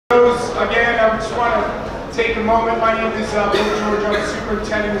again, I just want to take a moment. My name is Bill George. I'm the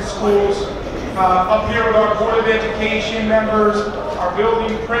superintendent of schools. Up here with our Board of Education members, our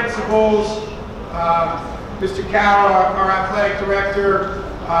building principals, Mr. Carroll, our athletic director.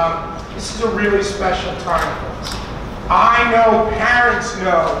 This is a really special time for us. I know parents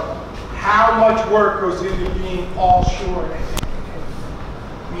know how much work goes into being all shore.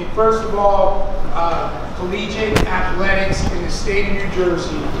 I mean, first of all, collegiate athletics in the state of New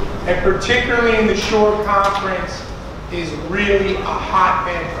Jersey, and particularly in the Shore Conference, is really a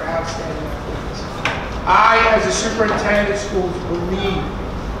hotbed for outstanding athletes. I, as a superintendent of schools, believe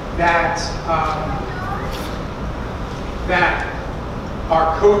that that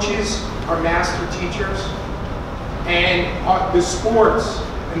our coaches are master teachers, and the sports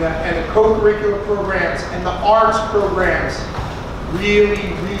and the co-curricular programs and the arts programs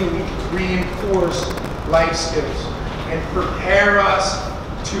really reinforce life skills and prepare us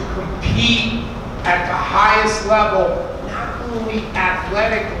to compete at the highest level, not only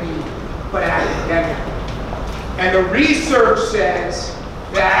athletically, but academically. And the research says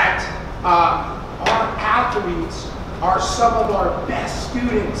that our athletes are some of our best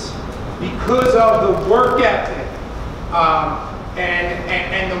students because of the work ethic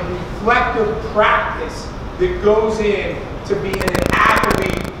and the reflective practice that goes in to being an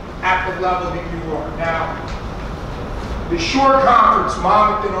athlete at the level that you are. Now, the Shore Conference,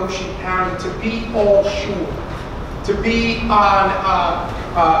 Monmouth and Ocean County, to be all shore, to be on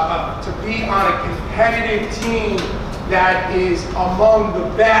a competitive team that is among the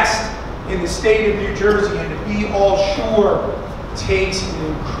best in the state of New Jersey, and to be all shore takes an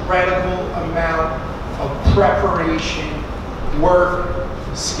incredible amount of preparation, work,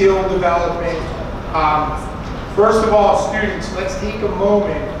 skill development. First of all, students, let's take a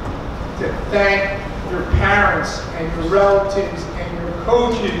moment to thank your parents and your relatives and your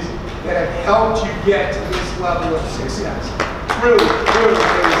coaches that have helped you get to this level of success. Really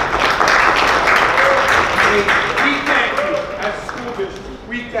amazing. We thank you as a school district.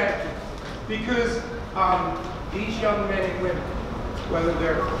 We thank you. Because these young men and women, whether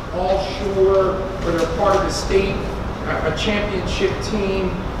they're all shore or they're part of the state, a championship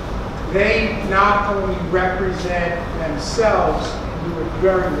team, they not only represent themselves and do it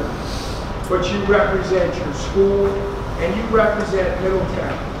very well, but you represent your school and you represent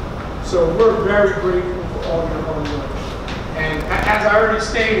Middletown. So we're very grateful for all your hard work. And as I already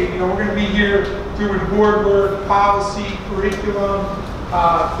stated, we're going to be here doing board work, policy, curriculum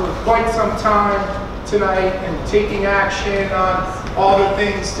for quite some time tonight, and taking action on all the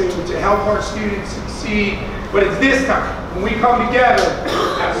things to help our students succeed. But it's this time, when we come together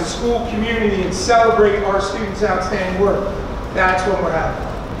as a school community and celebrate our students' outstanding work, that's when we're having.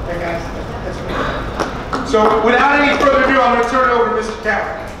 Okay, guys? That's me. So without any further ado, I'm going to turn it over to Mr.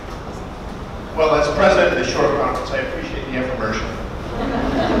 Carroll. Well, as president of the Shore Conference, I appreciate the infomercial.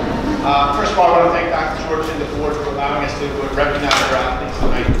 First of all, I want to thank Dr. George and the board for allowing us to recognize our athletes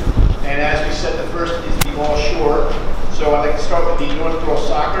tonight. And as we said, the first is the all shore. So I'd like to start with the North Girls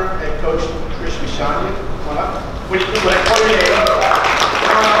Soccer head coach, Trish Mishani. Come on up. Would you call your name?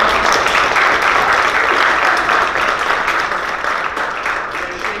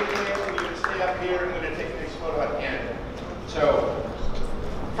 We're going to stay up here. I'm going to take the next photo at the end. So,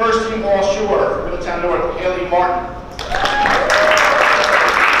 first team all shore, Middletown North, Haley Martin.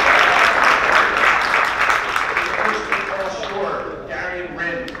 First team all shore, Darian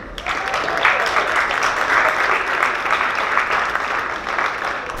Wren.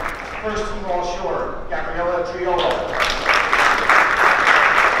 First team all shore, Gabriella Triolo.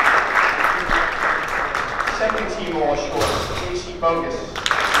 Second team all shore, Casey Bogus.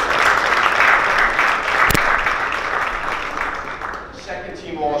 Second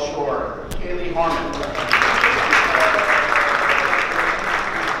team all shore, Kaylee Harmon.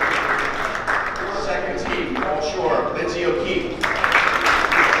 Second team all shore, Lindsay O'Keefe.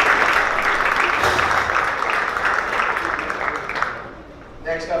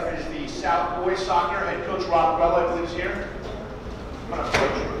 Next up is the South Boys Soccer head coach Rob Bella, I believe is here. Come on up,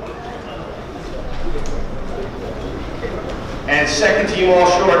 coach. And second team all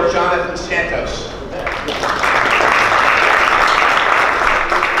short, Jonathan Santos.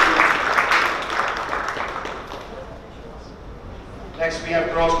 Next we have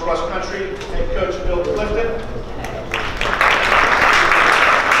girls cross country head coach Bill Clifton.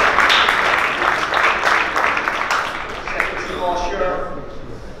 Second team all short,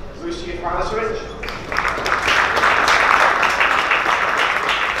 Lucy Ivanovich.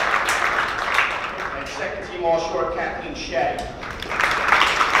 And second team all short, Kathleen Shea.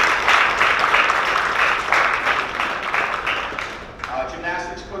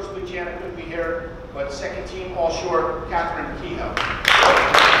 Gymnastics coach Luke Jana couldn't be here, but second team All Shore, Catherine Kehoe.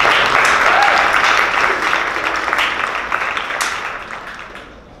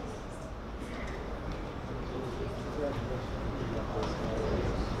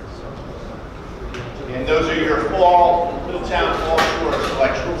 And those are your fall Middletown All Shore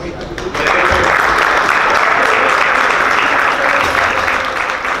selections.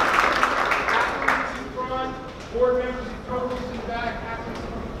 Board members and coaches in the back, athletes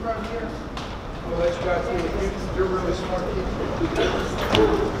from here. We'll let you guys see the kids. You're really smart kids.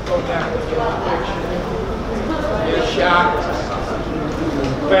 Go back and get a picture. Get a shot.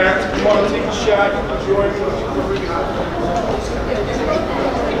 Parents, if you want to take a shot, you can join me.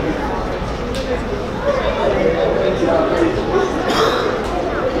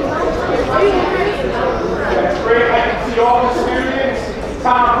 That's great. I can see all the students.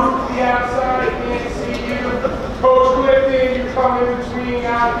 Tom Root to the outside. I can't see you. Coach Clifton, you come in between.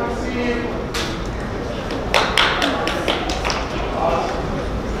 Now I can see you. Awesome.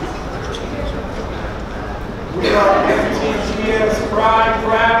 We are MTTS Pride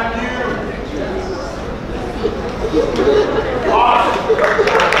for having you. Awesome.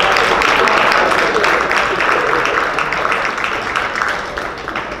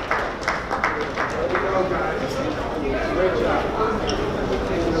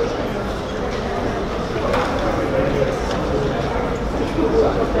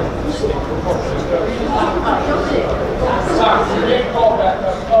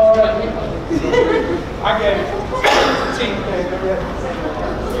 I get it. It's a team thing.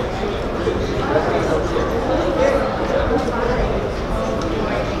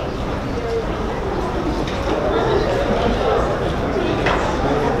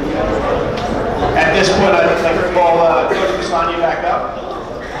 At this point, I'd like to call Coach Masani back up.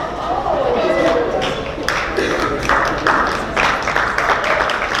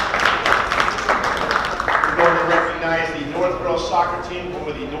 We're going to recognize the North Girls Soccer Team, who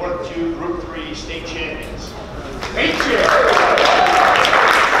are the North 2 Group 3 state champions. Thank you.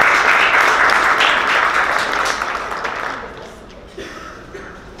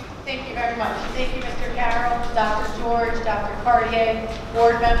 Thank you very much. Thank you, Mr. Carroll, Dr. George, Dr. Cartier,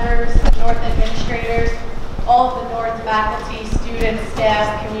 board members, North administrators, all of the North faculty, students,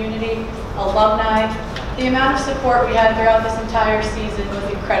 staff, community, alumni. The amount of support we had throughout this entire season was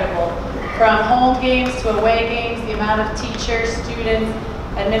incredible. From home games to away games, the amount of teachers, students,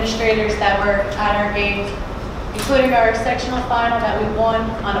 administrators that were at our games, including our sectional final that we won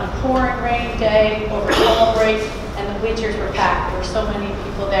on a pouring rain day over fall break, and the bleachers were packed. There were so many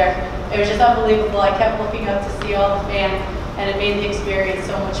people there. It was just unbelievable. I kept looking up to see all the fans, and it made the experience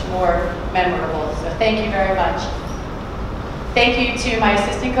so much more memorable. So thank you very much. Thank you to my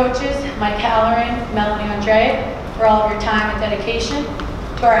assistant coaches, Mike Halloran, Melanie Andre, for all of your time and dedication.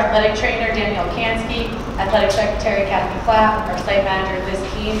 To our athletic trainer, Danielle Kansky, athletic secretary, Kathy Clapp, our site manager, Liz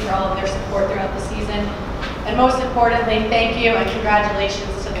Keene, for all of their support throughout the season. And most importantly, thank you and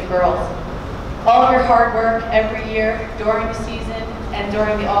congratulations to the girls. All of your hard work every year during the season and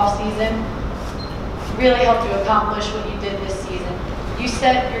during the off season really helped you accomplish what you did this season. You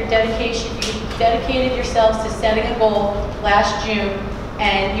dedicated yourselves to setting a goal last June,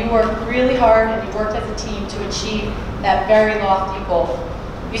 and you worked really hard and you worked as a team to achieve that very lofty goal.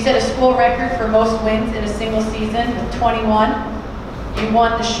 You set a school record for most wins in a single season with 21. You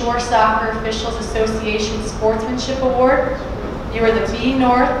won the Shore Soccer Officials Association Sportsmanship Award. You were the B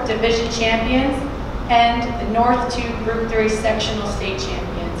North Division Champions and the North 2 Group 3 Sectional State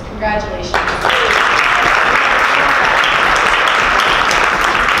Champions. Congratulations.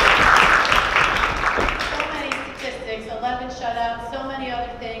 So many statistics, 11 shutouts, so many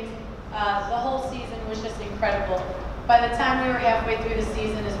other things. The whole season was just incredible. By the time we were halfway through the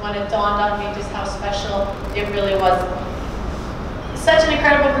season is when it dawned on me just how special it really was. Such an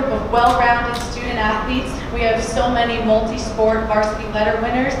incredible group of well-rounded student athletes. We have so many multi-sport varsity letter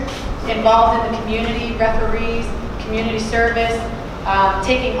winners involved in the community, referees, community service,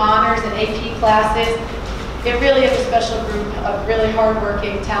 taking honors and AP classes. It really is a special group of really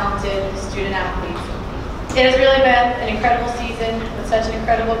hardworking, talented student athletes. It has really been an incredible season with such an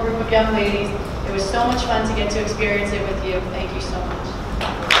incredible group of young ladies. It was so much fun to get to experience it with you. Thank you so much.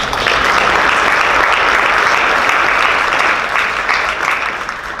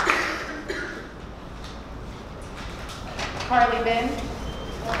 Carly Bin.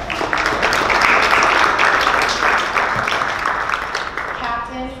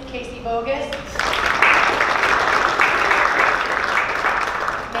 Captain Casey Bogus.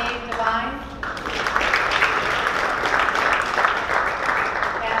 Maeve Devine.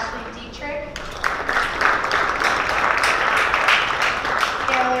 Ashley Dietrich.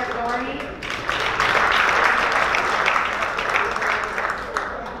 Taylor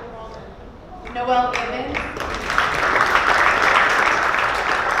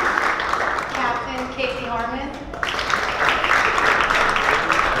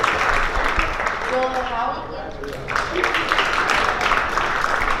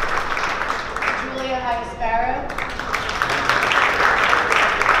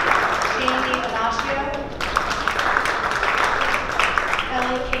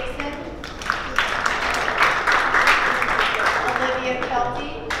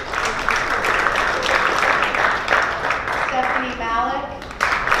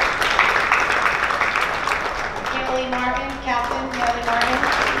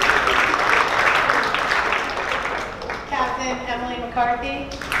McCarthy.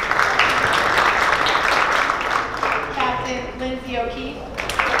 Captain Lindsay O'Keefe.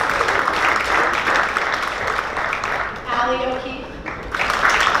 Allie O'Keefe.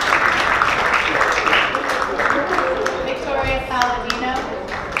 Victoria Palladino.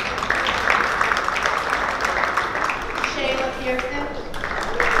 Shayla Pearson.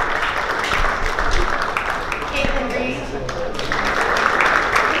 Caitlin Reed.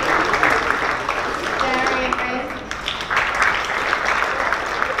 Darian Riz.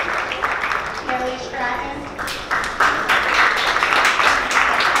 Kelly Stratton.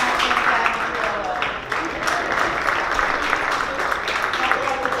 Captain Gabby Girolo.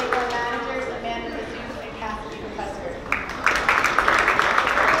 Also, the legal managers, Amanda Mazouz and Cassidy Professor.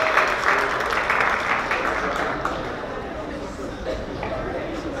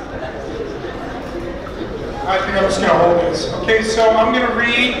 I think I'm just going to hold this. Okay, so I'm going to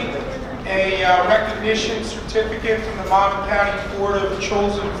read a recognition certificate from the Monmouth County Board of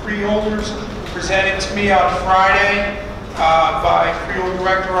Chosen Freeholders presented to me on Friday by Freehold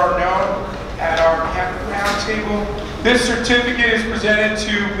Director Arnone at our round table. This certificate is presented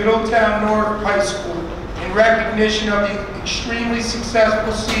to Middletown North High School in recognition of the extremely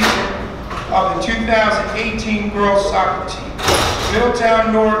successful season of the 2018 girls soccer team.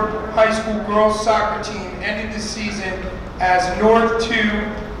 Middletown North High School girls soccer team ended the season as North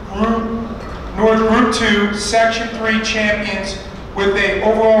Group 2 Section 3 champions with an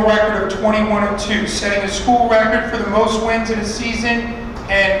overall record of 21-2, setting a school record for the most wins in a season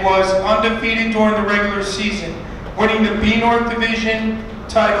and was undefeated during the regular season, winning the B North Division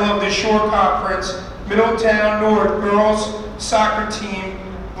title of the Shore Conference. Middletown North girls soccer team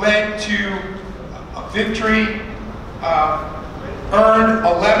led to a victory, earned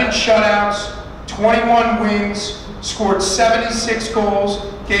 11 shutouts, 21 wins, scored 76 goals,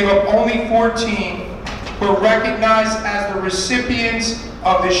 gave up only 14, were recognized as the recipients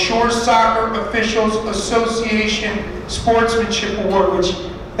of the Shore Soccer Officials Association Sportsmanship Award, which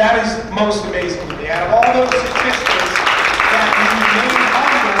that is most amazing to me. Out of all those statistics, that you remain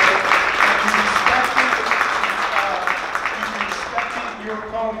humble, you respected your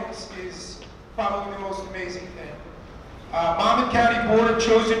opponents is probably the most amazing thing. Monmouth County Board of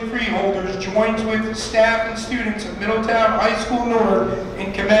Chosen Freeholders joins with staff and students of Middletown High School North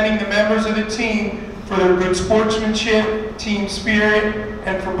in commending the members of the team for their good sportsmanship, team spirit,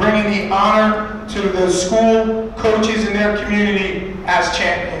 and for bringing the honor to the school, coaches, and their community as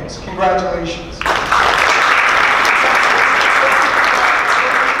champions. Congratulations.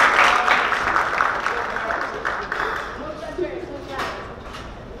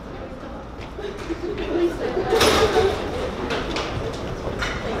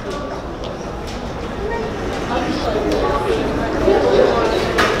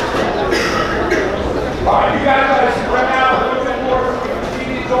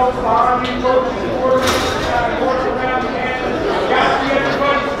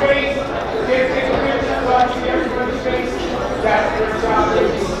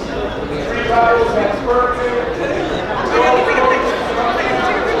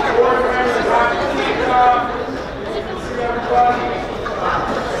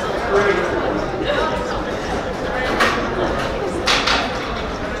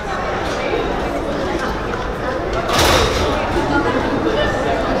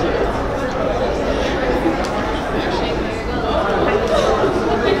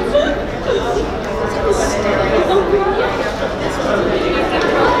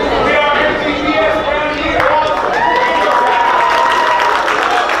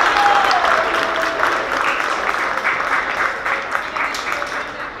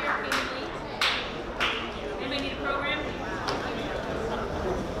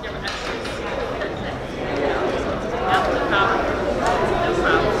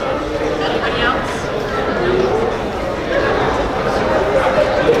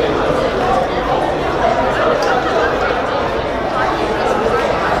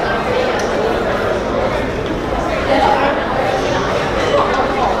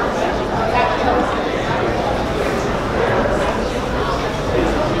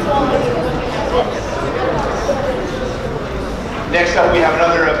 Next up, we have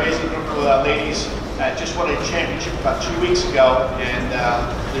another amazing group of ladies that just won a championship about 2 weeks ago, and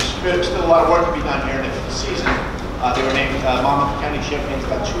there's still a lot of work to be done here in the season. They were named Monmouth County champions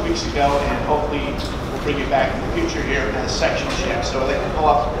about 2 weeks ago, and hopefully we'll bring it back in the future here as sectional champs. So I'd like to call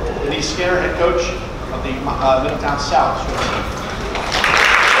up Denise Skinner, head coach of the Middletown South team.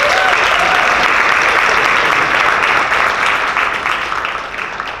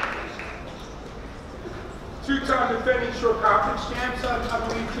 Two-time defending Shore Conference champs, I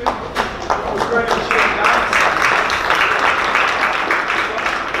believe, too. Was ready to share that.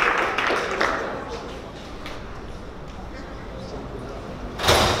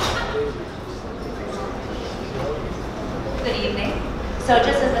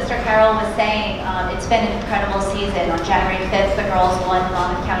 Mr. Carroll was saying, it's been an incredible season. On January 5th, the girls won the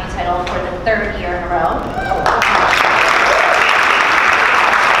Monmouth County title for the 3rd year in a row.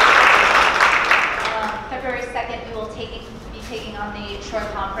 February 2nd, we will be taking on the short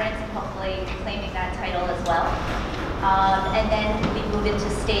conference and hopefully claiming that title as well. And then we move into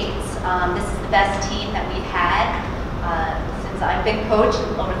states. This is the best team that we've had since I've been coach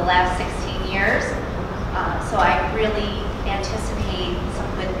over the last 16 years. So I really anticipate some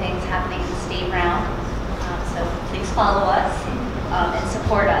good things happening in the state round. So please follow us and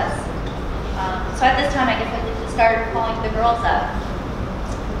support us. So at this time, I guess I'd like to start calling the girls up.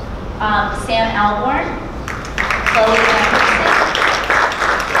 Sam Alborn, Chloe Anderson,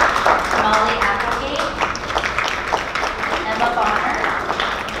 Molly Applegate, Emma Bonner,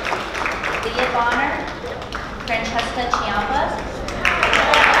 Leah Bonner, Francesca Chiampa,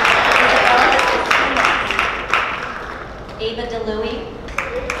 Ava DeLuey,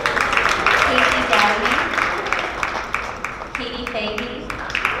 Casey Dowdy, Katie Fahey,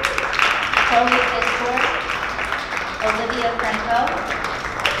 Chloe Fistor, Olivia Franco,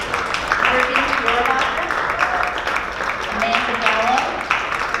 Morgan Feuerbacher, Amanda Gallo,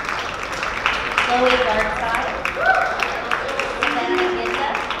 Chloe Gartside, Savannah Giza,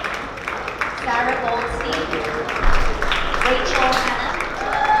 Sarah Goldstein, Rachel Hanna,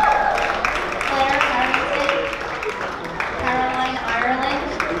 Claire Harrington, Caroline Ireland,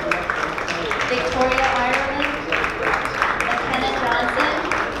 Victoria Ireland, McKenna Johnson,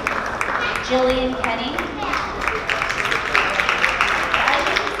 Jillian Kenny. As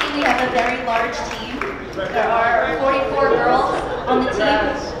you can see, we have a very large team. There are 44 girls on the team.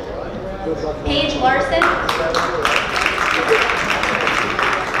 Paige Larson,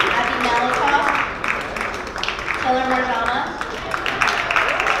 Abby Malikoff, Taylor Marjama,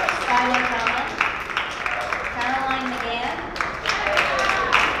 Sky Marjama, Caroline McGann,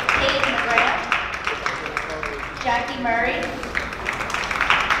 Paige McGrath, Jackie Murray,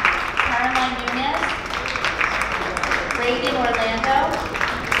 Caroline Nunez, Reagan Orlando,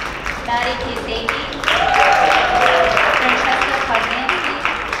 Maddie Kasabi, Francesca Pagnanti,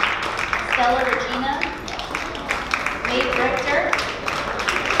 Stella Regina, Maeve Richter,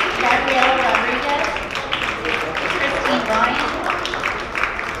 Gabriela Rodriguez, Christine Ryan,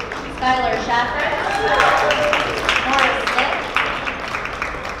 Skylar Schaffer, Nora Smith,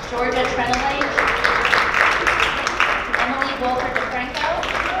 Georgia Trenolage, Emily Wolford DeFranco,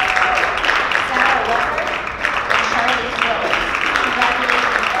 Sarah Walker, and Charlie Rose.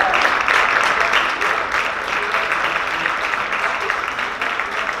 Congratulations, girls.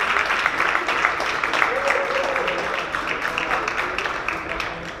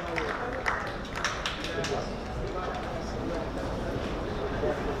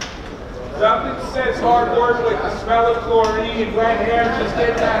 Nothing says hard work like the smell of chlorine and red hair just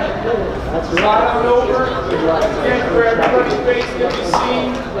getting out of the slide on over. Again, for everybody's face to be seen.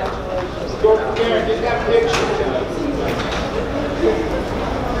 Let's go from there. Get that picture.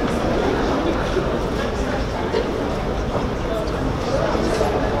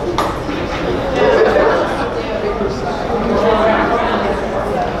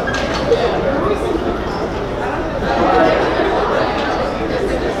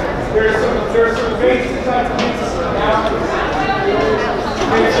 There's some faces I can now.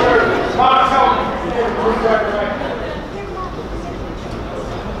 Make sure. Mom, tell me. Right.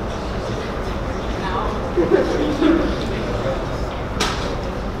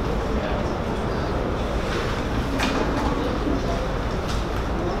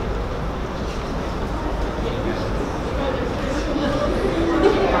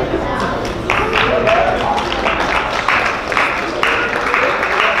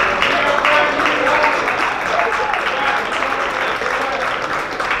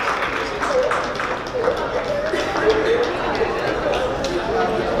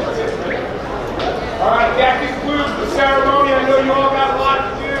 Ceremony. I know you all got a lot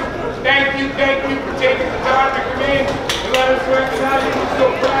to do. Thank you for taking the time to come in.